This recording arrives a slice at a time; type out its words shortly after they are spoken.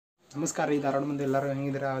ನಮಸ್ಕಾರ ರೀ ಧಾರವಾಡ ಮಂದಿ ಎಲ್ಲರೂ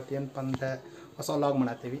ಹೆಂಗಿದ್ರೆ ಅವತ್ತೇನಪ್ಪ ಅಂದರೆ ಹೊಸ ವ್ಲಾಗ್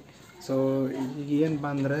ಮಾಡತ್ತೀವಿ. ಸೊ ಈಗ ಏನಪ್ಪ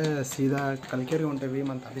ಅಂದ್ರೆ ಸೀದಾ ಕಲ್ಕೆರಿ ಹೊಂಟೇವಿ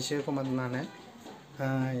ಮತ್ತು ಅಭಿಷೇಕ್ ಮತ್ತು ನಾನೇ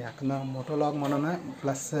ಯಾಕಂದ್ರೆ ಮೋಟೋ ವ್ಲಾಗ್ ಮಾಡೋಣ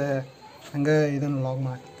ಪ್ಲಸ್ ಹಂಗೆ ಇದನ್ನು ವ್ಲಾಗ್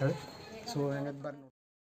ಮಾಡ್ತಿರ್ತಾಳೆ. ಸೊ ಹೆಂಗದು ಬರ್ರಿ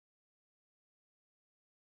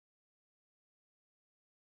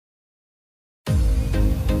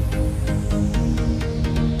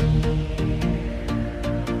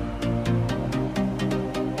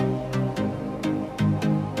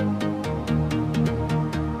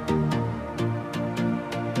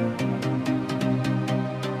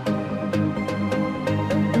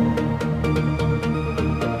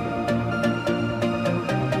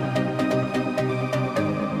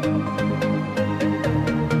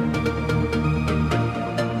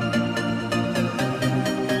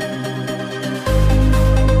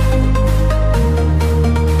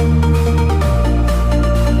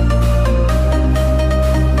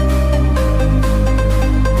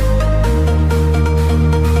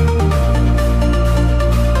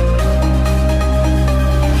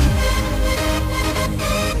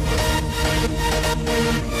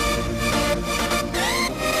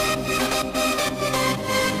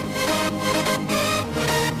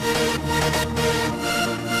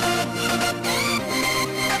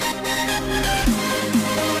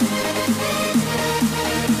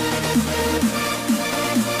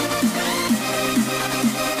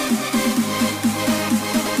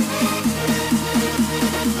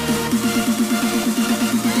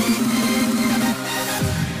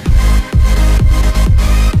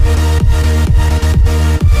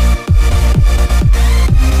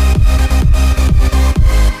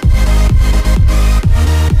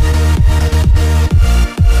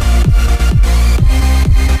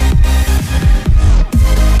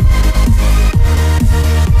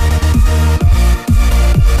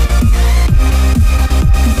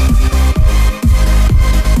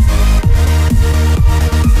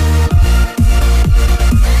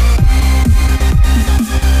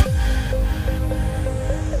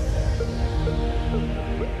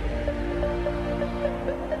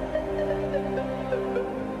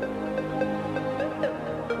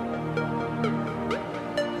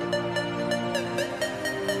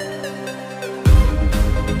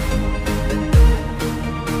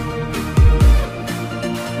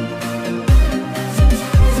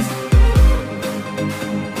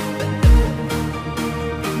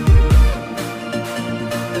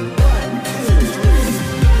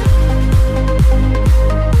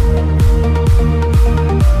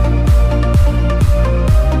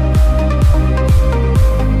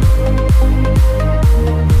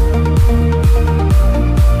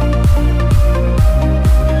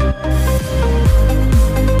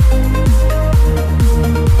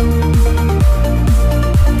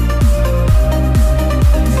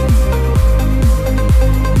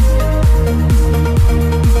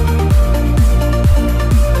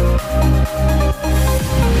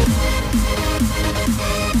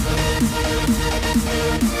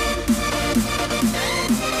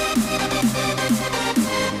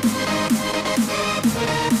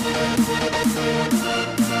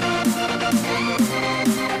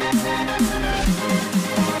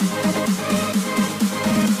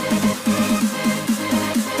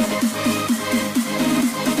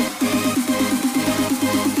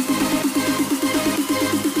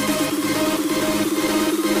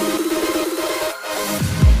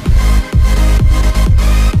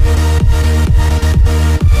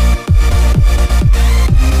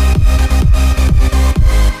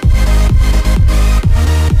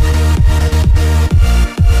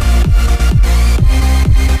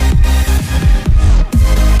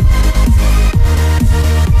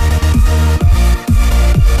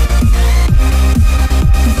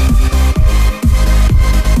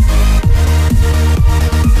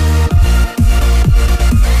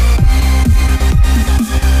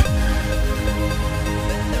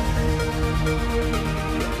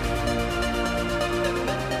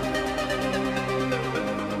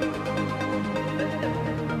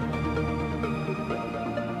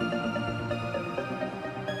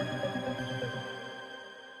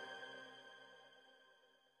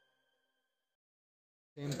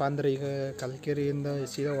ಏನಪ್ಪ ಅಂದ್ರೆ ಈಗ ಕಲ್ಕೆರಿಯಿಂದ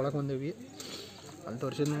ಸೀದಾ ಒಳಗೆ ಬಂದೀವಿ. ಅಲ್ಲಿ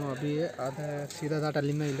ತೋರಿಸಿದ್ನು ಅಭಿ ಅದು ಸೀದಾ ದಾಟ್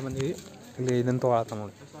ಅಲ್ಲಿಂದ ಇಲ್ಲಿ ಬಂದೀವಿ. ಇಲ್ಲಿ ಇದನ್ನು ತೊಗೊಳತ್ತ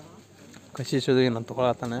ನೋಡಿ ಕಸಿಸೋದು ಏನಂತ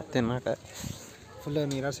ತೊಗೊಳತ್ತಾನೆ ತಿನ್ನಕ್ಕೆ ಫುಲ್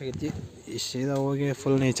ನೀರಾಸಾಗೈತಿ. ಈ ಸೀದಾ ಹೋಗಿ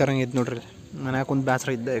ಫುಲ್ ನೇಚರ್ ಹಂಗೈತಿ ನೋಡ್ರಿ. ಮನ್ಯಾಗ ಕುಂತು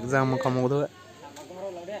ಬೇಸರ ಇದ್ದೆ ಎಕ್ಸಾಮ್ ಮುಗಿದು.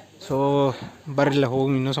 ಸೊ ಬರ್ರಿಲ್ಲ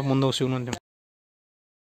ಹೋಗಿ ಇನ್ನೂ ಸ್ವಲ್ಪ ಮುಂದೆ ಹೋಗಿ ಸಿಗೋಣ.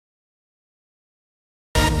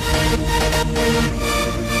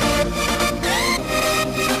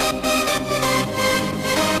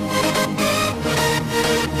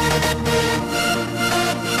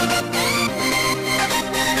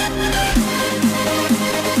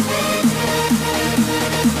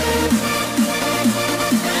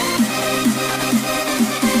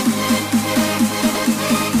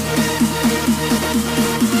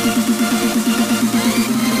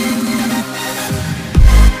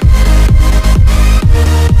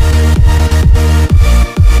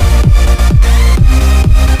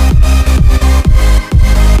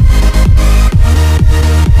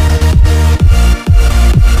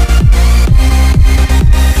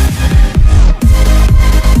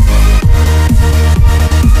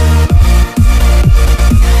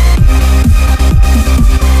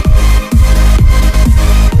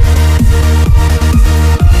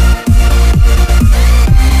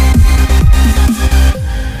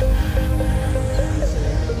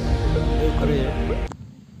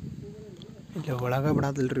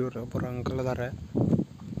 ಬಿಡೋದಿಲ್ರಿ ಇವ್ರು ಒಬ್ಬರು ಅಂಕಲ್ ಅದಾರೆ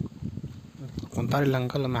ಕುಂತಾರಿಲ್ಲ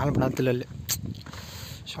ಅಂಕಲ್ ಮ್ಯಾಲೆ ಬಿಡತ್ತಿಲ್ಲ ಅಲ್ಲಿ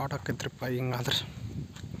ಶಾರ್ಟ್ ಆಕೈತ್ರಿಪ್ಪ ಹಿಂಗಾದ್ರೆ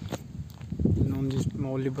ಇನ್ನೊಂದಿಷ್ಟು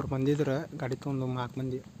ಮೌಲಿಬ್ಬರು ಬಂದಿದ್ರೆ ಗಾಡಿ ತೊಗೊಂಡು 4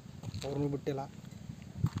 ಮಂದಿ ಅವ್ರನ್ನೂ ಬಿಟ್ಟಿಲ್ಲ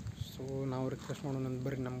ಸೊ ನಾವು ರಿಕ್ವೆಸ್ಟ್ ಮಾಡೋಣ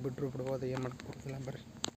ಬರ್ರಿ ನಮ್ಗೆ ಬಿಟ್ಟರು ಬಿಡ್ಬೋದು ಏನು ಮಾಡಕ್ಕೆ ಬರ್ತಿಲ್ಲ ಬರ್ರಿ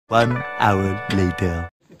 1 hour later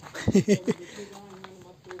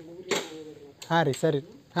ಹಾಂ ರೀ ಸರಿ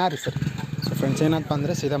ಹಾಂ ರೀ ಸರಿ ಸೊ ಫ್ರೆಂಡ್ಸ್ ಏನಪ್ಪ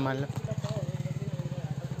ಅಂದರೆ ಸೀದಾ ಮಾಡಲಿ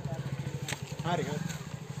ಹಾಂ ರೀ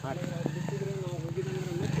ಹಾಂ ರೀ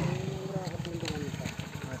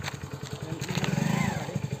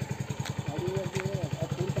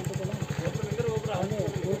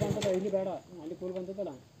ಇಲ್ಲಿ ಬೇಡ ಅಲ್ಲಿ ಕೂಲ್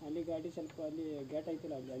ಬಂತದಲ್ಲ ಅಲ್ಲಿ ಗಾಡಿ ಸ್ವಲ್ಪ ಅಲ್ಲಿ ಗೇಟ್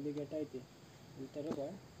ಐತಿಲ್ಲ ಅಲ್ಲಿ ಗೇಟ್ ಐತಿ ಅಲ್ಲಿ ತೆರೆದ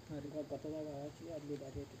ಪತ್ತದಾಗ ಹಾಕಿ ಅಲ್ಲಿ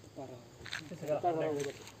ದಾರಿ ಐತಿ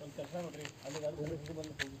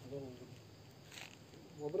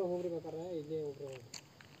ಒಬ್ಬರು ಹೋಗ್ರಿ ಬೇಕಾರೆ ಇಲ್ಲೇ ಒಬ್ಬರು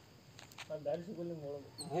ದಾರಿ ಸಿಗಲ್ಲ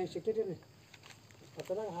ಹಾಂ ಸಿಗ್ತೈತಿ ರೀ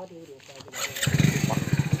ಪತ್ತದಾಗ ಹಾಕಿ ಹೋಗ್ರಿ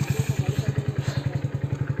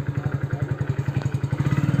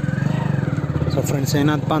ಸೊ ಫ್ರೆಂಡ್ಸ್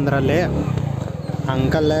ಏನಪ್ಪ ಅಂದ್ರೆ ಅಲ್ಲಿ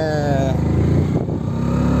ಅಂಕಲ್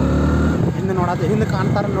ಹಿಂದೆ ನೋಡೋದು ಹಿಂದೆ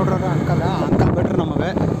ಕಾಣ್ತಾರೆ ನೋಡ್ರಿ ಅಂಕಲ್ ಬಿಟ್ರಿ ನಮಗೆ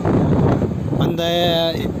ಒಂದು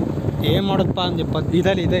ಏನು ಮಾಡೋದಪ್ಪ ಒಂದು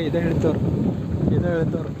 20 ಇದೆ ಹೇಳ್ತವ್ರು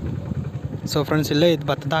ಸೊ ಫ್ರೆಂಡ್ಸ್ ಇಲ್ಲೇ ಇದು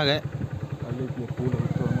ಭತ್ತದಾಗ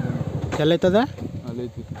ಎಲ್ಲೈತದ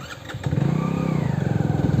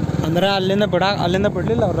ಅಂದ್ರೆ ಅಲ್ಲಿಂದ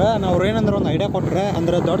ಬಿಡಲಿಲ್ಲ ಅವ್ರು ಏನಂದ್ರೆ ಒಂದು ಐಡಿಯಾ ಕೊಟ್ರೆ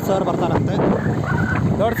ಅಂದ್ರೆ ದೊಡ್ಡ ಸರ್ ಬರ್ತಾರಂತೆ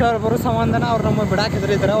ದೊಡ್ಡ ಸರ್ ಬರೋ ಸಂಬಂಧನ ಅವ್ರು ನಮಗೆ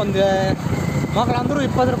ಬಿಡಾಕಿದ್ರೆ ಇದ್ರೆ ಒಂದು ಮಕ್ಳು ಅಂದರು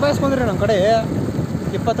 20 ರೂಪಾಯಿ ಇಸ್ಕೊಂಡ್ರಿ ನಮ್ಮ ಕಡೆ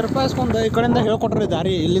 20 ರೂಪಾಯಿ ಇಸ್ಕೊಂಡು ಈ ಕಡೆಯಿಂದ ಹೇಳ್ಕೊಟ್ರಿ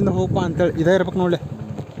ದಾರಿ ಇಲ್ಲಿಂದ ಹೋಗಪ್ಪ ಅಂತೇಳಿ ಇದೇ ಇರ್ಬೇಕು ನೋಡ್ಲಿ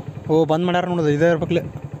ಬಂದ್ ಮಾಡ್ಯಾರ ನೋಡೋದು ಇದೇ ಇರ್ಬೇಕಲ್ಲಿ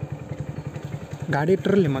ಗಾಡಿ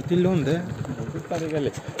ಇಟ್ಟಿರಲಿ ಮತ್ತೆ ಇಲ್ಲಿ ಒಂದು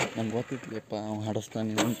ಅಲ್ಲಿ ನಂಗೆ ಗೊತ್ತಿತ್ಲಿಪ್ಪ ಅವ್ನು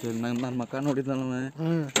ಹಾಡಿಸ್ತಾನೆ ಅಂತೇಳಿ ನನ್ನ ಮಕ್ಕ ನೋಡಿದ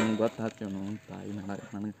ನಂಗೆ ಗೊತ್ತಾಗ್ತೇವೆ ತಾಯಿ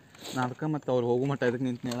ನನಗೆ ಅದಕ್ಕೆ ಮತ್ತು ಅವ್ರು ಹೋಗೋ ಮಟ್ಟ ಇದಕ್ಕೆ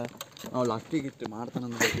ನಿಂತೇಳ ನಾವು ಲಾಸ್ಟಿಗೆ ಇಟ್ಟು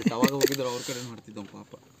ಮಾಡ್ತಾನಂದು ಗೊತ್ತಿತ್ತು ಅವಾಗ ಹೋಗಿದ್ರು ಅವ್ರ ಕಡೆ ಮಾಡ್ತಿದ್ದವು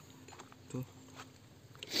ಪಾಪ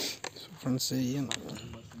ಫ್ರೆಂಡ್ಸ್ ಏನು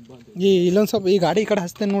ಇಲ್ಲೊಂದು ಸ್ವಲ್ಪ ಈ ಗಾಡಿ ಈ ಕಡೆ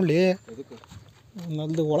ಹಚ್ತೇನೆ ನೋಡಲಿ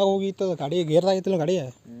ನಲ್ದು ಒಳಗೆ ಹೋಗಿತ್ತದ ಗಾಡಿ ಗೇರ್ದಾಗೈತಿಲ್ಲ ಗಾಡಿ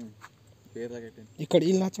ಬೇರ್ದಾಗೈತೆ ಈ ಕಡೆ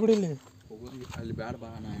ಇಲ್ಲಿ ಹಚ್ಬಿಡಿ ಇಲ್ಲಿ ಹೋಗೋದು ಅಲ್ಲಿ ಬ್ಯಾಡ ಬಾ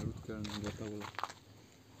ನಾ ಹೇಳುದು ಕೇಳಿ ನಂಗೆ ಗೊತ್ತಾಗಲ್ಲ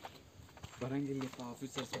ಬರಂಗಿಲ್ಲಪ್ಪ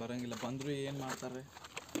ಆಫೀಸರ್ಸ್ ಬರಂಗಿಲ್ಲ ಬಂದರೂ ಏನು ಮಾಡ್ತಾರೆ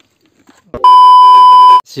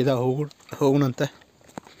ಸೀದಾ ಹೋಗುಣಂತೆ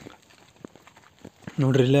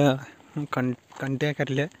ನೋಡ್ರಿ ಇಲ್ಲೇ ಕಂಟೆ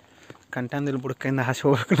ಹಾಕರ್ಲಿ ಕಂಟೆ ಅಂದ್ರೆ ಇಲ್ಲಿ ಬುಡಕೈಯಿಂದ ಹಾಸಿ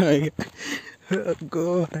ಹೋಗ್ಬೇಕು ನಾವೀಗ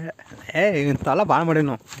ಗೋರೆ ಇಂತಲ್ಲ ಭಾಳ ಮಾಡಿ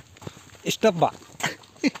ನಾವು ಇಷ್ಟಪ್ಪ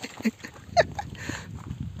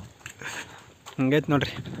ಹಂಗೈತಿ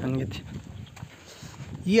ನೋಡ್ರಿ ಹಂಗೈತಿ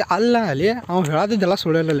ಈ ಅಲ್ಲ ಅಲ್ಲಿ ಅವ್ನು ಹೇಳೋದಿದ್ದೆಲ್ಲ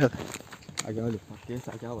ಸುಳ್ಳಲ್ಲ ಅದು ಆಗ್ಯಾವಲಿಪ್ಪ ಕೇಸ್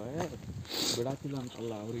ಆಗ್ಯಾವ ಬಿಡಾತಿಲ್ಲ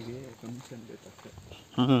ಅಂತಲ್ಲ ಅವರಿಗೆ ಕಮಿಷನ್ ಬೇಕಷ್ಟೆ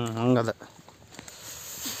ಹಂಗದ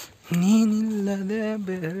ನೀನಿಲ್ಲದೆ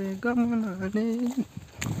ಬೇರೆ ಗಮನೇ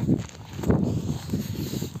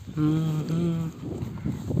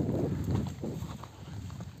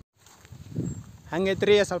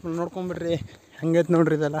ಹಂಗೈತ್ರಿ ಸ್ವಲ್ಪ ನೋಡ್ಕೊಂಬಿಡ್ರಿ ಹಂಗೈತೆ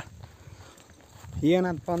ನೋಡ್ರಿ ಇದೆಲ್ಲ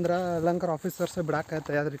ಏನಪ್ಪ ಅಂದ್ರೆ ಲಂಕರ್ ಆಫೀಸರ್ಸ್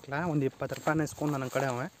ಬಿಡಾಕೈತೆ ಯಾವ್ದ್ರಿಕ್ಲ ಒಂದು 20 ರೂಪಾಯಿನ ಇಸ್ಕೊಂಡು ನನ್ನ ಕಡೆ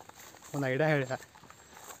ಅವ ಒಂದು ಐಡಿಯಾ ಹೇಳಿದ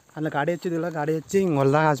ಅಲ್ಲಿ ಗಾಡಿ ಹಚ್ಚಿದಿಲ್ಲ ಗಾಡಿ ಹಚ್ಚಿ ಹಿಂಗೆ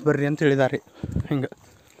ಹೊಲ್ದಾಗ ಹಾಸಿ ಬರ್ರಿ ಅಂತ ಹೇಳಿದಾರೆ ಹಿಂಗೆ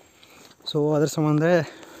ಸೊ ಅದ್ರ ಸಂಬಂಧ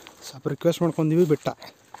ಸ್ವಲ್ಪ ರಿಕ್ವೆಸ್ಟ್ ಮಾಡ್ಕೊಂಡೀವಿ ಬಿಟ್ಟ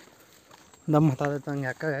ದಮ್ ಹತ್ತೈತೆ ಹಂಗೆ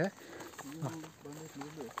ಯಾಕೆ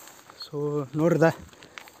ಸೊ ನೋಡ್ರಿದ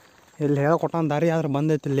ಇಲ್ಲಿ ಹೇಳ್ಕೊಟ್ಟೊಂದು ದಾರಿ ಆದ್ರೆ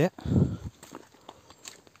ಬಂದೈತಿ ಇಲ್ಲಿ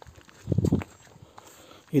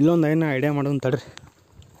ಇಲ್ಲೊಂದು ಏನೋ ಐಡಿಯಾ ಮಾಡೋದು ತಡ್ರಿ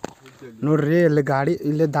ನೋಡ್ರಿ ಇಲ್ಲಿ ಗಾಡಿ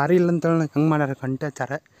ಇಲ್ಲಿ ದಾರಿ ಇಲ್ಲ ಅಂತೇಳಿ ಹಂಗೆ ಮಾಡ್ಯಾರ ಕಂಟೆ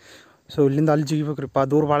ಹಚ್ಚಾರ ಸೊ ಇಲ್ಲಿಂದ ಅಲ್ಲಿ ಜಿಗಿಬೇಕ್ರಿಪ್ಪ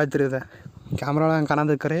ದೂರ ಭಾಳ ಐತ್ರಿ ಇದು ಕ್ಯಾಮ್ರಾ ಹಂಗೆ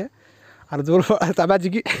ಕಾಣೋದು ಕರೆ ಅದು ದೂರ ತಬಾ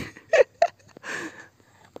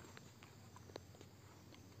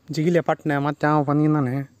ಜಿಗಿಲೆ ಪಟ್ನೆ ಮತ್ತೆ ಯಾವ ಬಂದಿನ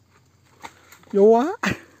ನಾನು ಯವ್ವ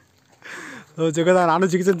ಜಗದ ನಾನು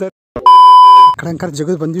ಜಿಗಿತಿದ್ದೆ ಕಡೆ ಅಂಕರ್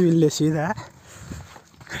ಜಗದ್ ಬಂದೀವಿ ಇಲ್ಲಿ ಸೀದಾ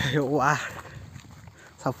ಯವ್ವ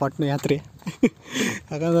ಸ್ವಲ್ಪ ಪಟ್ನೆ ಯಾತ್ರಿ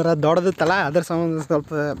ಯಾಕಂದ್ರೆ ದೊಡ್ಡದಿತ್ತಲ್ಲ ಅದ್ರ ಸಂಬಂಧ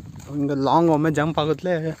ಸ್ವಲ್ಪ ಹಿಂಗೆ ಲಾಂಗ್ ಒಮ್ಮೆ ಜಂಪ್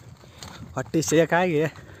ಆಗುತ್ತಲೇ ಹೊಟ್ಟೆ ಶೇಕಾಗಿ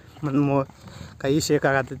ಮತ್ತು ಕೈ ಶೇಕ್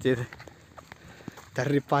ಆಗತ್ತೈತಿ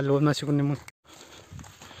ತರ್ರಿಪ್ಪ ಅಲ್ಲಿ ಹೋದ್ನ ಸಿಗು ನಿಮಗೆ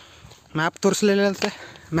ಮ್ಯಾಪ್ ತೋರಿಸ್ಲಿಲ್ಲ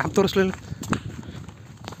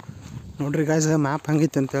ನೋಡ್ರಿ ಗಾಯ್ಸ್ ಮ್ಯಾಪ್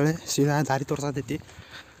ಹಂಗಿತ್ತು ಅಂತೇಳಿ ಸೀದಾ ದಾರಿ ತೋರ್ಸತೈತಿ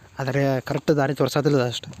ಆದರೆ ಕರೆಕ್ಟ್ ದಾರಿ ತೋರ್ಸೋದಿಲ್ಲ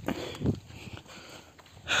ಅಷ್ಟು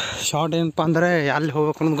ಶಾರ್ಟ್ ಏನಪ್ಪ ಅಂದರೆ ಎಲ್ಲಿ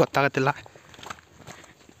ಹೋಗ್ಬೇಕು ಅನ್ನೋದು ಗೊತ್ತಾಗತ್ತಿಲ್ಲ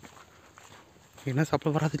ಇನ್ನೂ ಸ್ವಲ್ಪ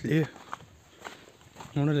ಬರತ್ತಿಲ್ಲಿ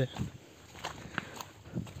ನೋಡಲಿ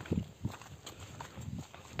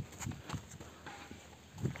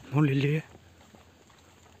ನೋಡಿ ಇಲ್ಲಿ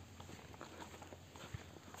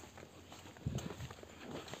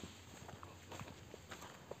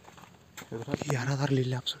ಯಾರಾದಾರಲಿ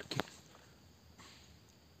ಇಲ್ಲಿ ಆಪ್ಸಡ್ಕಿ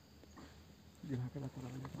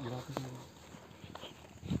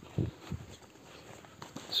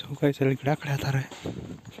ಇಲ್ಲಿ ಗಿಡ ಕಡೆ ಹತ್ತಾರೆ.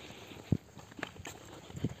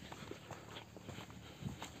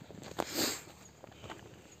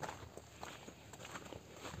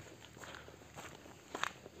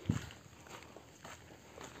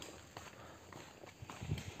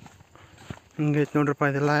 ಹಿಂಗೈತೆ ನೋಡ್ರಿಪ್ಪ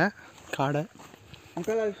ಇದೆಲ್ಲ ಕಾಡು.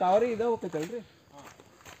 ಅಂಕಲ್ ಅಲ್ಲಿ ಟವರ್ ಇದೆ ಹೋಗ್ತೈತಲ್ರಿ?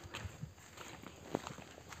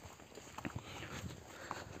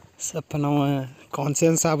 ಸ್ವಲ್ಪ ನಾವು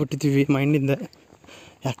ಕಾನ್ಸಿಯನ್ಸ್ ಆಗ್ಬಿಟ್ಟಿದ್ದೀವಿ ಮೈಂಡಿಂದ.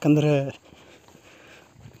 ಯಾಕಂದ್ರೆ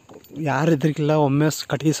ಯಾರು ಇದ್ರಿಗಿಲ್ಲ, ಒಮ್ಮೆ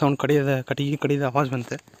ಕಟ್ಟಿಗೆ ಸೌಂಡ್ ಕಟ್ಟಿಗೆ ಆವಾಜ್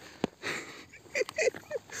ಬಂತೆ.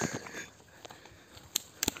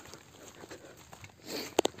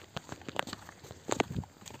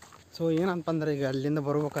 ಸೊ ಏನಂತಂದ್ರೆ ಈಗ ಅಲ್ಲಿಂದ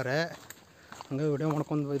ಬರ್ಬೇಕಾರೆ ಹಂಗೆ ವಿಡಿಯೋ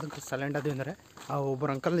ಮಾಡ್ಕೊಂಡು ಇದಕ್ಕೆ ಸೈಲೆಂಟ್ ಅದೀವಿ ಅಂದರೆ ಆ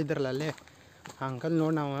ಒಬ್ಬರು ಅಂಕಲ್ ಇದ್ದಾರಲ್ಲ ಅಲ್ಲಿ, ಆ ಅಂಕಲ್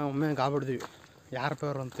ನೋಡಿ ನಾವು ಒಮ್ಮೆ ಗಾಬಿಡ್ತೀವಿ ಯಾರು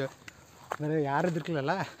ಪೇವರು ಅಂತೇಳಿ. ಅಂದರೆ ಯಾರು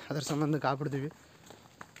ಇದ್ರಿಕಿಲ್ಲಲ್ಲ ಅದ್ರ ಸಂಬಂಧ ಗಾಬಿಡ್ತೀವಿ.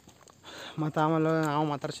 ಮತ್ತು ಆಮೇಲೆ ನಾವು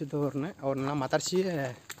ಮಾತಾಡ್ಸಿದ್ದು ಅವ್ರನ್ನ ಮಾತಾಡ್ಸಿ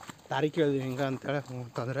ದಾರಿ ಕೇಳಿದ್ವಿ ಹಿಂಗೆ ಅಂತೇಳಿ.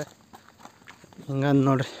 ಅಂತಂದರೆ ಹಿಂಗಂದು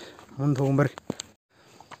ನೋಡ್ರಿ ಮುಂದೆ ಹೋಗ್ಬರ್ರಿ.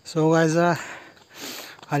 ಸೊ ಗಾಯ್ಸ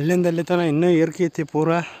ಅಲ್ಲಿಂದ ಅಲ್ಲಿ ತನಕ ಇನ್ನೂ ಏರ್ಕೆ ಐತಿ,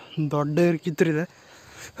 ಪೂರಾ ದೊಡ್ಡ ಏರ್ಕೆ ಇತ್ತು ಇದೆ.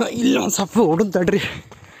 ಇಲ್ಲಿ ಒಂದು ಸ್ವಲ್ಪ ಹೊಡೆದು ತಡ್ರಿ.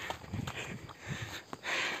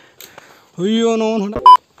 ಅಯ್ಯೋ ನೋವು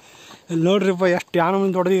ಇಲ್ಲಿ ನೋಡ್ರಿಪ್ಪ ಎಷ್ಟು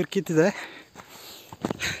ಯಾನಮಂದು ದೊಡ್ಡದು ಇರ್ಕಿತ್ತಿದೆ.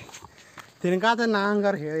 ತಿನ್ಕಾತ ನಾ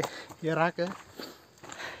ಹಂಗಾರ ಹೇಳಿ ಏರಾಕ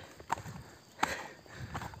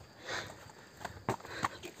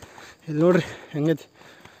ಇಲ್ಲಿ ನೋಡ್ರಿ ಹೆಂಗೈತಿ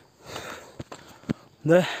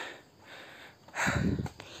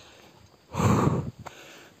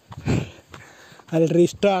ಅಲ್ರಿ.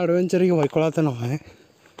 ಇಷ್ಟ ಅಡ್ವೆಂಚರಿಗೆ ಹೊಯ್ಕೊಳತ್ತ ನಾವು.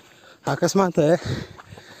 ಅಕಸ್ಮಾತ್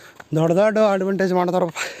ದೊಡ್ಡ ದೊಡ್ಡ ಅಡ್ವಾಂಟೇಜ್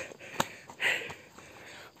ಮಾಡ್ತಾರಪ್ಪ.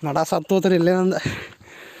 ನಡ ಸತ್ತೋತ್ರಿ ಇಲ್ಲೇ ನಂದು.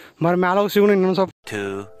 ಮರ ಮ್ಯಾಲ ಹೋಗಿ ಸಿಗೋಣ ಇನ್ನೊಂದು ಸ್ವಲ್ಪ.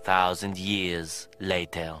 2000 years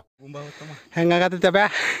later. ಹೆಂಗಾಗತ್ತೈತೆ ಬ್ಯಾ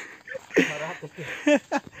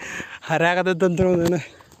ಹರಿ ಆಗತ್ತೈತೆ ಅಂತ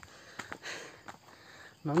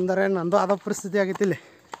ನಾನು ನಂದು ಅದ ಪರಿಸ್ಥಿತಿ ಆಗೈತಿ. ಇಲ್ಲಿ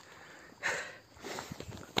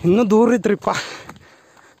ಇನ್ನೂ ದೂರ ಇತ್ರಿಪ್ಪ.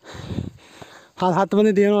 ಅದು ಹತ್ತು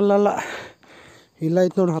ಬಂದಿದ್ದು ಏನೂ ಅಲ್ಲಲ್ಲ, ಇಲ್ಲ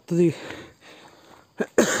ಐತೆ ನೋಡಿ ಹತ್ತದೀವಿ.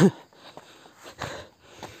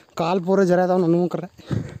 ಕಾಲು ಪೂರ ಜರ ಅದಾವ ನನ್ನ ಮುಖರೆ.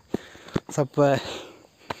 ಸ್ವಲ್ಪ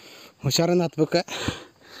ಹುಷಾರಿಂದ ಹತ್ಬೇಕು.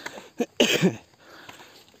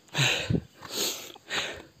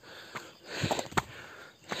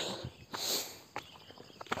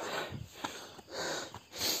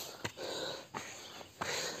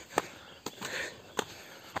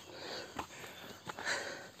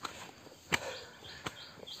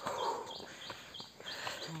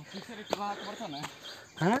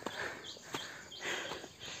 ಹಾಂ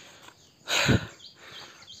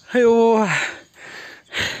ಅಯ್ಯೋ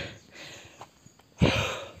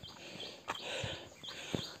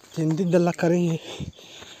ತಿಂದಿದ್ದೆಲ್ಲ ಕರಿ.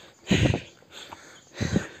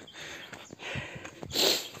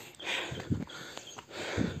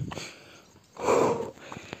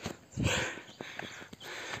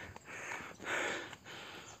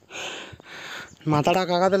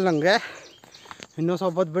 ಮಾತಾಡೋಕ್ಕಾಗೋದಿಲ್ಲ ನನಗೆ. ಇನ್ನೂ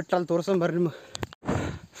ಸ್ವಲ್ಪ ಹೊತ್ತು ಬಿಟ್ಟು ಅಲ್ಲಿ ತೋರ್ಸೋಣ ಬರ್ರಿ ನಿಮಗೆ.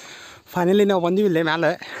 ಫೈನಲಿ ನಾವು ಬಂದೀವಿ ಇಲ್ಲೇ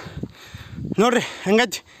ಮ್ಯಾಲೆ ನೋಡ್ರಿ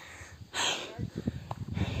ಹೆಂಗೈತಿ.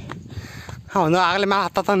 ಒಂದು ಆಗಲೇ ಮ್ಯಾಲೆ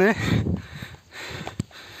ಹತ್ತಾನೆ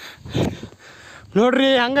ನೋಡ್ರಿ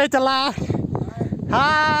ಹೆಂಗೈತಲ್ಲ.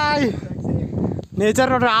 ಹಾಯ್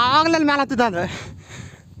ನೇಚರ್ ನೋಡ್ರಿ. ಆಗಲೇ ಮ್ಯಾಲೆ ಹತ್ತಿದ್ದ ಅಂದ್ರೆ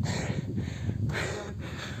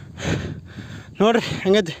ನೋಡ್ರಿ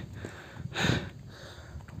ಹೆಂಗೈತಿ.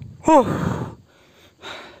 ಹೋ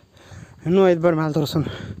ಇನ್ನೂ ಐದು ಬಾರ್ ಮ್ಯಾಲೆ ತೋರ್ಸೋಣ.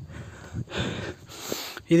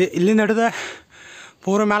 ಇದು ಇಲ್ಲಿಂದ ಹಿಡಿದ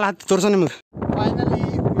ಪೂರ ಮ್ಯಾಲೆ ಹತ್ತಿ ತೋರ್ಸೋಣ ನಿಮಗೆ. ಫೈನಲಿ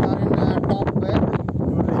ಟಾಪ್ ನೋಡ್ರಿ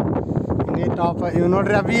ಹಿಂಗೆ ಟಾಪ್. ಇವ್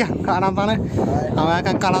ನೋಡ್ರಿ ಅಭಿ ಕಾಣತಾನೆ. ಅವ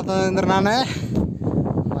ಯಾಕೆ ಕಾಣತ್ತದ ಅಂದ್ರೆ ನಾನು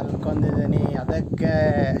ಮಲ್ಕೊಂಡಿದ್ದೀನಿ. ಅದಕ್ಕೆ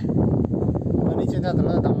ಮನುಷ್ಯದ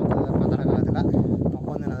ಅದಲ್ಲ ಮಾತಾಡೋಕ್ಕಾಗೋದಿಲ್ಲ,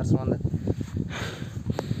 ಮಲ್ಕೊಂಡಿದ್ದೀನಿ ಅದ್ರ ಸಂಬಂಧ.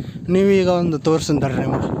 ನೀವೀಗ ಒಂದು ತೋರ್ಸಂತಾರ್ರಿ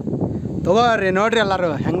ನಿಮಗೆ. ತಗೋರಿ ನೋಡ್ರಿ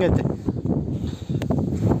ಎಲ್ಲರೂ ಹೆಂಗೈತಿ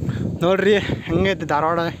ನೋಡ್ರಿ ಹೆಂಗೈತಿ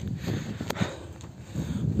ಧಾರವಾಡ.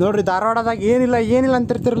 ನೋಡ್ರಿ ಧಾರವಾಡದಾಗ ಏನಿಲ್ಲ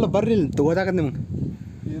ಅಂತಿರ್ತಿರಲ್ಲ. ಬರ್ರಿ ಇಲ್ಲಿ ತಗೋದಾಗ ನಿಮ್ಗೆ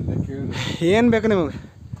ಏನು ಬೇಕು ನಿಮಗೆ.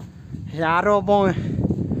 ಯಾರೋ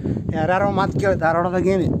ಯಾರ್ಯಾರೋ ಮಾತು ಕೇಳಿ ಧಾರವಾಡದಾಗ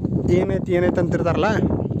ಏನೈತಿ ಅಂತಿರ್ತಾರಲ್ಲ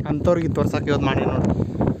ಅಂಥವ್ರಿಗೆ ತೋರ್ಸಕ್ಕೆ ಇವತ್ತು ಮಾಡಿ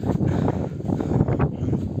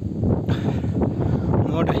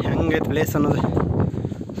ನೋಡ್ರಿ ಹೆಂಗೈತೆ ಪ್ಲೇಸ್ ಅನ್ನೋದು.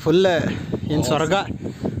 ಫುಲ್ ಏನು ಸ್ವರ್ಗ.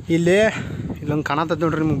 ಇಲ್ಲೊಂದು ಕಾಣತೈತೆ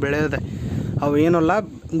ನೋಡ್ರಿ ನಿಮ್ಗೆ ಬೆಳೆಯೋದೆ. ಅವು ಏನಲ್ಲ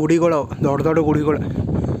ಗುಡಿಗಳು, ದೊಡ್ಡ ಗುಡಿಗಳು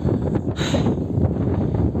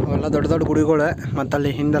ಅವೆಲ್ಲ ದೊಡ್ಡ ಗುಡಿಗಳು. ಮತ್ತು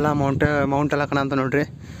ಅಲ್ಲಿ ಹಿಂದೆಲ್ಲ ಮೌಂಟ್ ಎಲ್ಲ ಕಾಣಂತ ನೋಡ್ರಿ.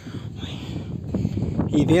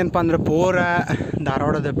 ಇದೇನಪ್ಪ ಅಂದ್ರೆ ಪೂರ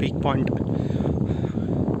ಧಾರವಾಡದ ಪೀಕ್ ಪಾಯಿಂಟ್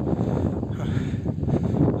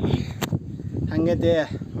ಹಂಗೈತೆ.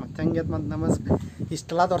 ಮತ್ತು ಮತ್ತು ಹೆಂಗೆ ಮತ್ತು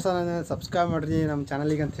ಇಷ್ಟೆಲ್ಲ ತೋರ್ಸ ನಾನು ಸಬ್ಸ್ಕ್ರೈಬ್ ಮಾಡಿರಿ ನಮ್ಮ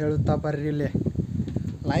ಚಾನಲಿಗೆ ಅಂತ ಹೇಳುತ್ತಾ ಬರ್ರಿ ಇಲ್ಲಿ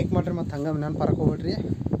ಲೈಕ್ ಮಾಡಿರಿ ಮತ್ತು ಹಂಗೆ ನಾನು ಪರಕ್ಕೆ ಹೋಗ್ಬಿಡ್ರಿ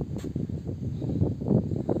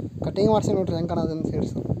ಕಟಿಂಗ್ ಮಾಡಿಸಿ ನೋಡ್ರಿ ಹೆಂಗೆ ಕಾಣೋದು ಅಂತ ಹೇಳಿ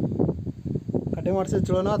ಕಟಿಂಗ್ ಮಾಡಿಸಿದ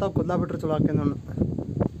ಚಲೋನೋ ಅಥವಾ ಕೂದಲ ಬಿಟ್ರೆ ಚಲೋ ಹಾಕಿ ನಾನು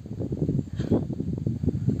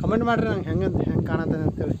ಕಮೆಂಟ್ ಮಾಡಿರಿ ನಂಗೆ ಹೆಂಗೆ ಕಾಣತ್ತೆ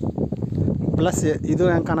ಅಂತೇಳಿ ಪ್ಲಸ್ ಇದು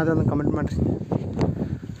ಹೆಂಗೆ ಕಾಣತ್ತೆ ಅಂತ ಕಮೆಂಟ್ ಮಾಡಿರಿ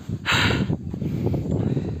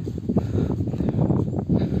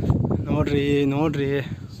ನೋಡ್ರಿ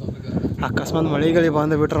ಅಕಸ್ಮಾತ್ ಮಳೆಗಳು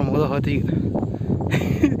ಬಂದು ಬಿಟ್ರೆ ಮುಗಿದ ಹೊತ್ತಿಗೆ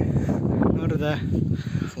ನೋಡ್ರಿದ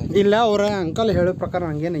ಇಲ್ಲ ಅವ್ರ ಅಂಕಲ್ ಹೇಳೋ ಪ್ರಕಾರ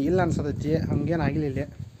ಹಂಗೇನು ಇಲ್ಲ ಅನ್ಸತೈತಿ ಹಂಗೇನು ಆಗಿಲ್ಲ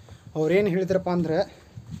ಅವ್ರೇನು ಹೇಳಿದ್ರಪ್ಪ ಅಂದ್ರೆ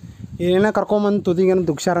ಏನೇನೋ ಕರ್ಕೊಂಬಂದು ತುದಿಗೇನು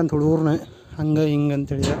ದುಗ್ಸ್ಯಾರ ಅಂತ ಹುಡುಗರ್ನ ಹಂಗೆ ಹಿಂಗೆ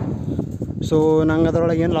ಅಂತೇಳಿದೆ ಸೊ ನಂಗೆ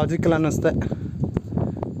ಅದ್ರೊಳಗೆ ಏನು ಲಾಜಿಕ್ ಇಲ್ಲ ಅನ್ನಿಸ್ತೆ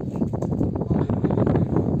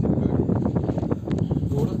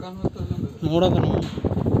ನೋಡೋದು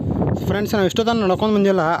ಫ್ರೆಂಡ್ಸ್ ನಾವು ಎಷ್ಟೊತ್ತ ನಡ್ಕೊಂಡು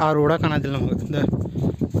ಬಂದಿಲ್ಲ ಆ ರೋಡ ಕಾಣೋದಿಲ್ಲ ನಮಗೆ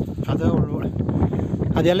ಅದು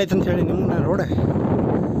ಅದೆಲ್ಲ ಐತೆ ಅಂತ ಹೇಳಿ ನಿಮ್ಗೆ ರೋಡ್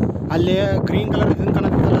ಅಲ್ಲಿ ಗ್ರೀನ್ ಕಲರ್ ಇದನ್ನು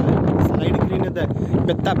ಕಾಣತ್ತಲ್ಲ ಅದು ಲೈಟ್ ಗ್ರೀನ್ ಇದೆ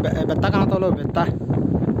ಬೆತ್ತ ಕಾಣತ್ತವಲ್ಲ ಬೆತ್ತ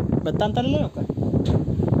ಅಂತಾರಲ್ಲ ಅವಕ್ಕೆ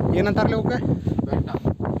ಏನಂತಾರಲ್ಲ ಅವಕ್ಕೆ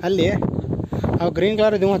ಅಲ್ಲಿ ಅವು ಗ್ರೀನ್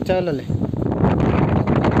ಕಲರ್ ಇದು ಹಚ್ಚಾವಲ್ಲ ಅಲ್ಲಿ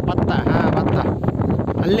ಭತ್ತ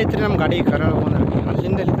ಅಲ್ಲೈತ್ರಿ ನಮ್ಮ ಗಾಡಿ ಕರ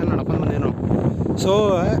ಅಲ್ಲಿಂದ ಇಲ್ಲಿ ನಡ್ಕೊಂಡು ಬಂದೇವಿ ನಾವು ಸೊ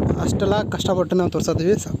ಅಷ್ಟೆಲ್ಲ ಕಷ್ಟಪಟ್ಟು ನಾವು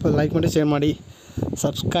ತೋರಿಸ್ತೀವಿ ಸ್ವಲ್ಪ ಲೈಕ್ ಮಾಡಿ ಶೇರ್ ಮಾಡಿ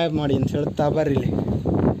ಸಬ್ಸ್ಕ್ರೈಬ್ ಮಾಡಿ ಅಂತ ಹೇಳ್ತಾ ಬರ್ರಿ ಇಲ್ಲಿ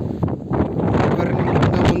ಬರ್ರಿ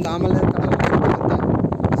ನಾವು ಮುಂದೆ ಆಮೇಲೆ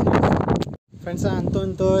ಫ್ರೆಂಡ್ಸ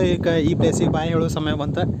ಅಂತೂ ಈಗ ಈ ಪ್ಲೇಸಿಗೆ ಬಾಯ್ ಹೇಳೋ ಸಮಯ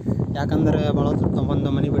ಬಂತು ಯಾಕಂದ್ರೆ ಭಾಳ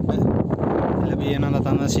ಒಂದು ಮನೆ ಬಿಟ್ಟು ಇಲ್ಲ ಬಿ ಏನದ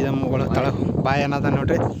ತಂದ ಸೀದಾ ಮುಗಳ ತಳ ಬಾಯ್ ಏನದ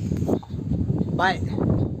ನೋಡ್ರಿ ಬಾಯ್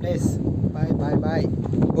ಪ್ಲೇಸ್ ಬಾಯ್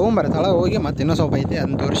ಹೋಗ್ಬರ್ರಿ ತಳ ಹೋಗಿ ಮತ್ತೆ ಇನ್ನೂ ಸ್ವಲ್ಪ ಐತಿ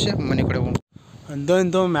ಒಂದು ವರ್ಷ ಮನೆ ಕಡೆ ಹೋಗಿ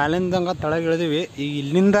ಇಂತೂ ಮ್ಯಾಲಿಂದಂಗೆ ತಳಗೆ ಇಳಿದೀವಿ ಈಗ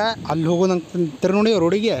ಇಲ್ಲಿಂದ ಅಲ್ಲಿ ಹೋಗೋದಂತ ನೋಡಿ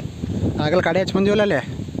ರೋಡಿಗೆ ಆಗಲ್ಲ ಗಾಡಿ ಹಚ್ಚಿ ಬಂದೀವಲ್ಲ ಅಲ್ಲೇ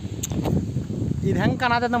ಇದು ಹೆಂಗೆ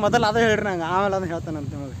ಕಾಣತೈತೆ ಮೊದಲು ಅದು ಹೇಳ್ರಿ ನಂಗೆ ಆಮೇಲೆ ಅದನ್ನು ಹೇಳ್ತಾನೆ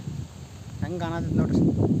ಅಂತ ನಿಮಗೆ ಹೆಂಗೆ ಕಾಣತೈತೆ ನೋಡ್ರಿ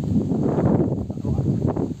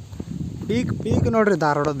ಪೀಕ್ ನೋಡ್ರಿ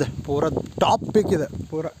ಧಾರವಾಡದ್ದು ಪೂರ ಟಾಪ್ ಪೀಕ್ ಇದೆ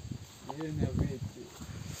ಪೂರ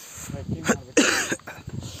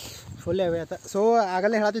ಫುಲ್ ಅವೇ ಆಯ್ತು ಸೊ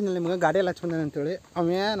ಆಗಲೇ ಹೇಳ್ತಿದ್ದಿಲ್ಲ ನಿಮ್ಗೆ ಗಾಡಿಯಲ್ಲಿ ಹಚ್ಚಿ ಬಂದೇನೆ ಅಂತೇಳಿ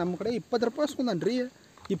ಅವೇ ನಮ್ಮ ಕಡೆ 20 ರೂಪಾಯಿ ಇಸ್ಕೊಂಡಾನ ರೀ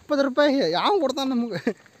 20 ರೂಪಾಯಿ ಯಾವ ಕೊಡ್ತಾನೆ ನಮ್ಗೆ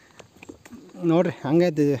ನೋಡ್ರಿ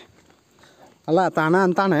ಹಂಗೈತಿ ಅಲ್ಲ ತಾನ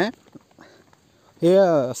ಅಂತಾನೆ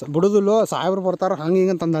ಬಿಡುದಿಲ್ಲೋ ಸಾಹೇಬ್ರು ಬರ್ತಾರೆ ಹಂಗೆ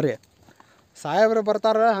ಹಿಂಗೆ ಅಂತಂದಾರೆ ಸಾಹೇಬ್ರು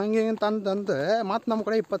ಬರ್ತಾರೆ ಹಂಗೆ ಹಿಂಗೆ ಅಂತಂದು ಮತ್ತು ನಮ್ಮ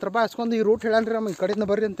ಕಡೆ 20 ರೂಪಾಯಿ ಹಚ್ಕೊಂಡು ಈ ರೂಟ್ ಹೇಳನ್ರಿ ನಮಗೆ ಈ ಕಡೆಯಿಂದ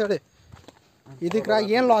ಬರ್ರಿ ಅಂತೇಳಿ ಇದಕ್ಕೆ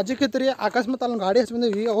ಏನು ಲಾಜಿಕ್ ಇತ್ತು ರೀ ಅಕಸ್ಮಾತ್ ಅಲ್ಲಿ ಗಾಡಿ ಹಚ್ಚಿ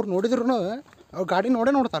ಬಂದೀವಿ ಅವ್ರು ನೋಡಿದ್ರು ಅವ್ರು ಗಾಡಿ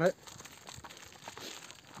ನೋಡ್ತಾರೆ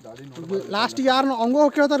ಲಾಸ್ಟಿಗೆ ಯಾರು ಹಂಗೋ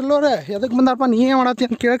ಕೇಳ್ತಾರೆ ಇಲ್ಲೋರೆ ಎದಕ್ಕೆ ಬಂದಾರಪ್ಪ ನೀ ಏನು ಮಾಡತ್ತಿ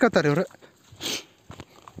ಅಂತ ಕೇಳ್ಕೊತಾರೆ ಇವರು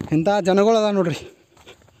ಇಂಥ ಜನಗಳು ಅದ ನೋಡ್ರಿ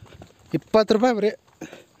 20 ರೂಪಾಯಿ ಬರೀ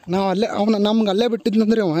ನಾವು ಅಲ್ಲೇ ನಮ್ಗೆ ಅಲ್ಲೇ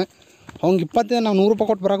ಬಿಟ್ಟಿದ್ನಂದ್ರಿ ಅವ್ನಿಗೆ 20 ನಾವು 100 ರೂಪಾಯಿ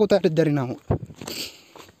ಕೊಟ್ಟು ಬರಾಕುತ್ತಿದ್ದೆ ರೀ ನಾವು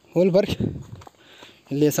ಹೋಲ್ ಬರ್ರಿ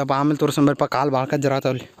ಇಲ್ಲಿ ಸ್ವಲ್ಪ ಆಮೇಲೆ ತೋರಿಸ್ಕೊಂಬರ್ಪ ಕಾಲು ಭಾಳ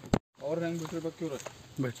ಜರಾತಾವಲ್ಲಿ ಅವ್ರು ಹೆಂಗೆ ಬಿಟ್ಟಿರ್ಬೇಕು ಇವ್ರು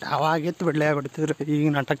ಬಿಟ್ಟು ಅವಾಗಿತ್ತು ಬಿಡ್ತಿದ್ರು ಈಗ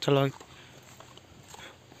ನಾಟಕ ಚಲೋ ಆಗಿತ್ತು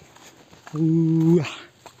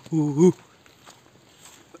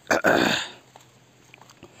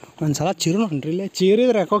ಒಂದು ಸಲ ಚಿರು ನೋಡ್ರಿ ಇಲ್ಲಿ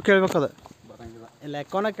ಚೀರಿದ್ರೆ ಎಕೋ ಕೇಳ್ಬೇಕದು ಇಲ್ಲ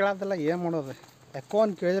ಎಕೋನ ಕೇಳತ್ತಲ್ಲ ಏನು ಮಾಡೋದು ಎಕೋ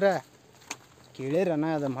ಅಂತ ಕೇಳಿರನ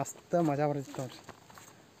ಅದು ಮಸ್ತ್ ಮಜಾ ಬರ್ತಿತ್ತು ನೋಡ್ರಿ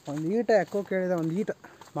ಒಂದು ಈಟ ಎಕೋ ಕೇಳಿದೆ ಒಂದು ಈಟ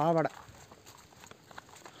ಭಾಳ ಬೇಡ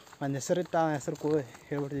ಒಂದು ಹೆಸರಿತ್ತು ಆ ಹೆಸರು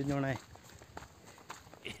ಹೇಳ್ಬಿಡ್ತಿದ್ವಿ ನೋಡ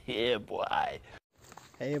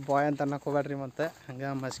ಬಾಯ್ ಅಂತ ಅನ್ನಕ್ಕೆ ಹೋಗ್ಬೇಡ್ರಿ ಮತ್ತು ಹಂಗೆ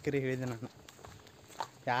ಮಸ್ಕಿರಿ ಹೇಳಿದೆ ನಾನು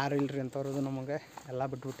ಯಾರು ಇಲ್ರಿ ಅಂತವ್ರದ್ದು ನಮಗೆ ಎಲ್ಲ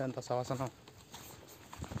ಬಿಟ್ಬಿಟ್ಟೆ ಅಂತ ಸವಾಸ ನಾವು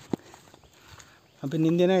ಅಬ್ಬಿ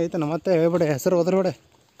ನಿಂದೇನೇ ಐತೆ ಮತ್ತೆ ಹೇಳ್ಬಿಡೆ ಹೆಸರು ಹೋದ್ರಬೇಡ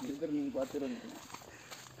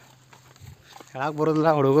ಹೇಳಕ್ಕೆ ಬರೋದಿಲ್ಲ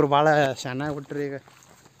ಹುಡುಗರು ಭಾಳ ಚೆನ್ನಾಗಿಬಿಟ್ರಿ ಈಗ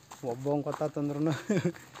ಒಬ್ಬಂಗೆ ಗೊತ್ತಾತಂದ್ರೂ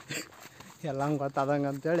ಎಲ್ಲಂಗೆ ಗೊತ್ತಾದಂಗೆ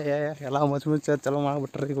ಅಂತೇಳಿ ಎಲ್ಲ ಮುಚ್ಚ ಚಲೋ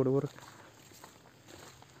ಮಾಡಿಬಿಟ್ರಿ ಈಗ ಹುಡುಗರು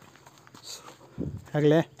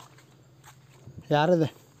ಆಗಲೇ ಯಾರಿದೆ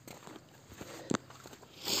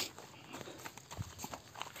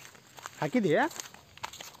ಹಾಕಿದೆಯಾ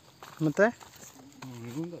ಮತ್ತೆ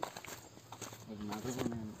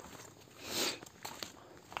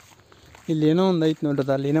ಇಲ್ಲಿ ಏನೋ ಒಂದು ಐತೆ ನೋಡ್ರಿ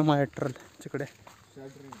ಅಲ್ಲಿ ಏನೋ ಮಾಡಿಟ್ರಲ್ಲ ಆಚೆ ಕಡೆ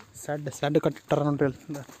ಸೆಡ್ ಕಟ್ಟಿಟ್ಟಾರ ನೋಡ್ರಿ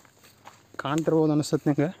ಅಲ್ಲಿ ಕಾಣ್ತಿರ್ಬೋದು ಅನಿಸ್ತದೆ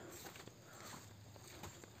ನಿಂಗೆ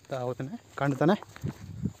ಹೌದಾನೆ ಕಾಣ್ತಾನೆ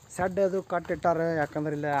ಸೆಡ್ ಅದು ಕಟ್ಟಿಟ್ಟಾರೆ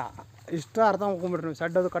ಯಾಕಂದ್ರೆ ಇಲ್ಲ ಇಷ್ಟ ಅರ್ಥ ಮಾಡ್ಕೊಂಬಿಡ್ರಿ ನೀವು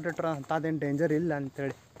ಸೆಡ್ ಅದು ಕಟ್ಟಿಟ್ಟಾರ ಅಂಥದ್ದೇನು ಡೇಂಜರ್ ಇಲ್ಲ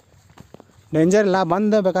ಅಂತೇಳಿ ಡೇಂಜರ್ ಇಲ್ಲ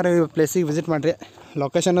ಬಂದು ಬೇಕಾದ್ರೆ ಪ್ಲೇಸಿಗೆ ವಿಸಿಟ್ ಮಾಡಿರಿ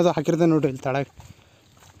ಲೊಕೇಶನ್ ಅದು ಹಾಕಿರ್ತೇನೆ ನೋಡ್ರಿ ಇಲ್ಲಿ ತಳಗೆ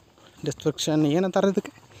ಡಿಸ್ಕ್ರಿಪ್ಷನ್ ಏನಂತಾರೆ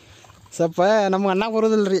ಇದಕ್ಕೆ ಸ್ವಲ್ಪ ನಮ್ಗೆ ಅನ್ನಕ್ಕೆ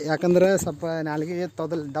ಬರೋದಿಲ್ಲ ರೀ ಯಾಕಂದ್ರೆ ಸ್ವಲ್ಪ ನಾಲ್ಗೆ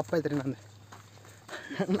ತೊದಲ್ ದಪ್ಪ ಐತ್ರಿ ನಂದು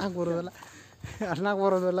ಅನ್ನಕ್ಕೆ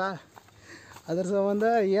ಬರೋದಿಲ್ಲ ಅದ್ರ ಸಂಬಂಧ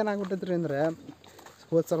ಏನಾಗ್ಬಿಟ್ಟೈತೆ ರೀ ಅಂದ್ರೆ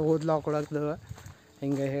ಹೋದ ಸಲ ಓದ್ಲು ಹಾಕೊಳತ್ತದ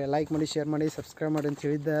ಹಿಂಗೆ ಲೈಕ್ ಮಾಡಿ ಶೇರ್ ಮಾಡಿ ಸಬ್ಸ್ಕ್ರೈಬ್ ಮಾಡಿ ಅಂತ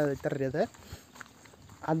ಹೇಳಿದ್ದ ಐತರ ರೀ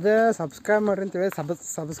ಅದು ಸಬ್ಸ್ಕ್ರೈಬ್ ಮಾಡಿರಿ ಅಂತೇಳಿ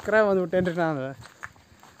ಸಬ್ಸ್ಕ್ರೈಬ್ ಅಂದ್ಬಿಟ್ಟೇನು ರೀ ನಾನು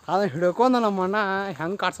ಅದು ಹಿಡ್ಕೊಂಡು ನಮ್ಮ ಅಣ್ಣ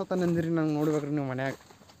ಹೆಂಗೆ ಕಾಡ್ಸತ್ತಾನೆ ಅಂದಿರಿ ನಂಗೆ ನೋಡ್ಬೇಕ್ರಿ ನೀವು ಮನ್ಯಾಗ.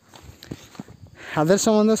 ಅದ್ರ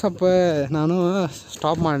ಸಂಬಂಧ ಸ್ವಲ್ಪ ನಾನು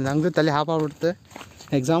ಸ್ಟಾಪ್ ಮಾಡಿದೆ. ಹಂಗೆ ತಲೆ ಹಾಪಾಗ್ಬಿಡ್ತು.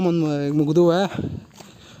 ಎಕ್ಸಾಮ್ ಒಂದು ಮುಗಿದುವ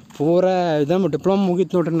ಪೂರ ಇದನ್ನು ಡಿಪ್ಲೊಮಾ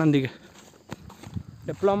ಮುಗೀತು ನೋಡ್ರಿ ನಂದೀಗ.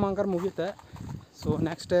 ಡಿಪ್ಲೊಮಾ ಅಂಕರ್ ಮುಗೀತು. ಸೊ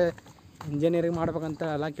ನೆಕ್ಸ್ಟ್ ಇಂಜಿನಿಯರಿಂಗ್ ಮಾಡ್ಬೇಕಂತ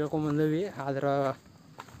ಎಲ್ಲ ಕೇಳ್ಕೊಂಬಂದೀವಿ. ಆದ್ರೆ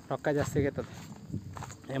ರೊಕ್ಕ ಜಾಸ್ತಿ ಆಗೈತದ,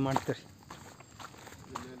 ಏನು ಮಾಡ್ತೀರಿ.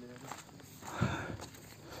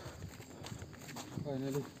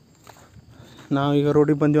 ನಾವೀಗ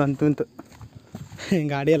ರೋಡಿಗೆ ಬಂದೀವಿ ಅಂತೂ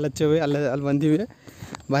ಗಾಡಿ ಎಲ್ಲ ಹಚ್ಚೇವಿ. ಅಲ್ಲಿ ಬಂದೀವಿ.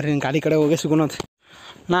 ಬರ್ರಿ ನಿಮ್ಮ ಗಾಡಿ ಕಡೆ ಹೋಗಿ ಸಿಗೋಣಂತ.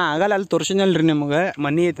 ನಾ ಆಗಲ್ಲ ಅಲ್ಲಿ ತೋರ್ಸಿನಲ್ಲ ರೀ ನಿಮ್ಗೆ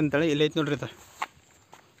ಮನೆ ಐತೆ ಅಂತೇಳಿ. ಇಲ್ಲಿ ಐತೆ ನೋಡ್ರಿ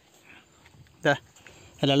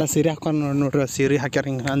ಅಲ್ಲೆಲ್ಲ ಸೀರೆ ಹಾಕೊಂಡು ನೋಡ್ರಿ ಸೀರೆ ಹಾಕ್ಯಾರ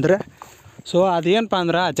ಹಿಂಗೆ ಅಂದ್ರೆ. ಸೊ ಅದೇನಪ್ಪ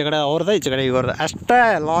ಅಂದ್ರೆ ಆಚೆ ಕಡೆ ಅವ್ರದ್ದು ಈಚೆ ಕಡೆ ಇವ್ರದ್ದು ಅಷ್ಟೇ.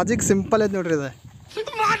 ಲಾಜಿಕ್ ಸಿಂಪಲ್ ಐತೆ ನೋಡ್ರಿ ಇದು.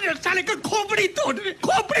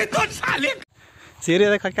 ಸೀರೆ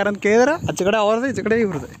ಅದಕ್ಕೆ ಹಾಕ್ಯಾರ ಅಂತ ಕೇಳಿದ್ರೆ ಆಚೆ ಕಡೆ ಅವ್ರದ್ದು ಈಚೆ ಕಡೆ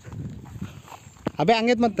ಇವ್ರದ್ದು. ಅಬೇ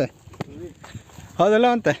ಹಂಗೈತೆ ಮತ್ತೆ ಹೌದಲ್ಲ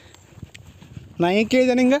ಮತ್ತೆ. ನಾ ಏನು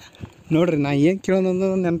ಕೇಳಿದೆ ನಿಂಗೆ ನೋಡ್ರಿ. ನಾ ಏನು ಕೇಳೋದು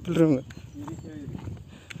ನೆನಪಿಲ್ಲ ರೀ ನಿಮ್ಗೆ.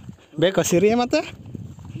 ಬೇಕಾ ಸಿರಿ ಮತ್ತು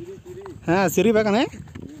ಹಾಂ ಸಿರಿ ಬೇಕಾನೆ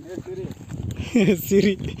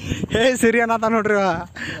ಸಿರಿ ಸಿರಿ ಅನ್ನತ್ತ ನೋಡ್ರಿ.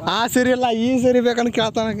 ಆ ಸಿರಿ ಅಲ್ಲ ಈ ಸಿರಿ ಬೇಕಂತ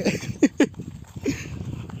ಕೇಳ್ತಾನಂಗೆ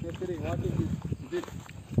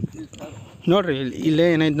ನೋಡ್ರಿ. ಇಲ್ಲೇ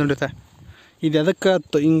ಏನೈತೆ ನೋಡ್ರಿ ಇದು ಎದಕ್ಕೆ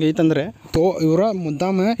ಹಿಂಗೆ ಐತಂದ್ರೆ ಇವ್ರ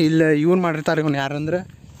ಮುದ್ದಾಮ ಇಲ್ಲಿ ಇವ್ನು ಮಾಡಿರ್ತಾರೆ. ಇವನು ಯಾರಂದ್ರೆ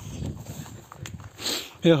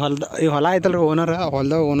ಈ ಹೊಲ ಐತಲ್ರಿ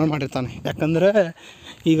ಹೊಲದಾಗ ಓನರ್ ಮಾಡಿರ್ತಾನೆ. ಯಾಕಂದ್ರೆ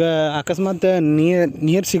ಈಗ ಅಕಸ್ಮಾತ್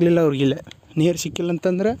ನೀರು ಸಿಗಲಿಲ್ಲ ಅವ್ರಿಗೆ. ಇಲ್ಲೇ ನೀರು ಸಿಕ್ಕಿಲ್ಲ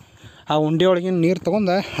ಅಂತಂದ್ರೆ ಆ ಉಂಡೆ ಒಳಗಿನ ನೀರು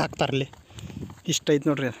ತೊಗೊಂಡು ಹಾಕ್ತಾರಲ್ಲಿ. ಇಷ್ಟ ಐತೆ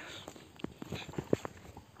ನೋಡ್ರಿ ಅದು.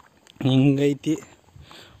 ಹಿಂಗೈತಿ.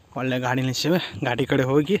 ಒಳ್ಳೆ ಗಾಡಿ ನಿಲ್ಸಿವೆ. ಗಾಡಿ ಕಡೆ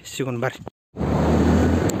ಹೋಗಿ ಸಿಗೋಣ ಬರ್ರಿ.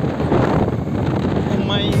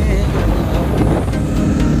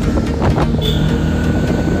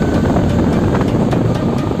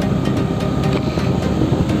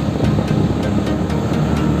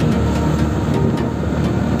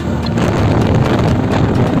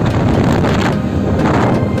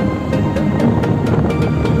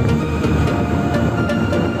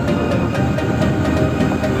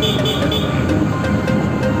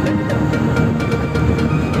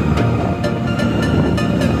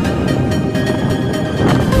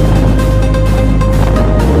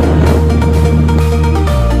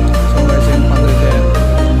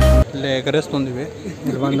 ಎಗ್ರೆಸ್ ತಂದಿವಿ.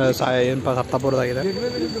 ಇಲ್ಲಿ ಬಂದು ಏನಪ್ಪ ಸಪ್ತಾಪುರದಾಗಿದೆ.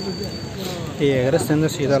 ಈ ಎಗ್ರೆಸ್ ತಿಂದು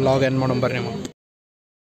ಸೀದಾ ಲಾಗ್ ಎಂಡ್ ಮಾಡೋಣ ಬರ್ರಿ ನೀವು.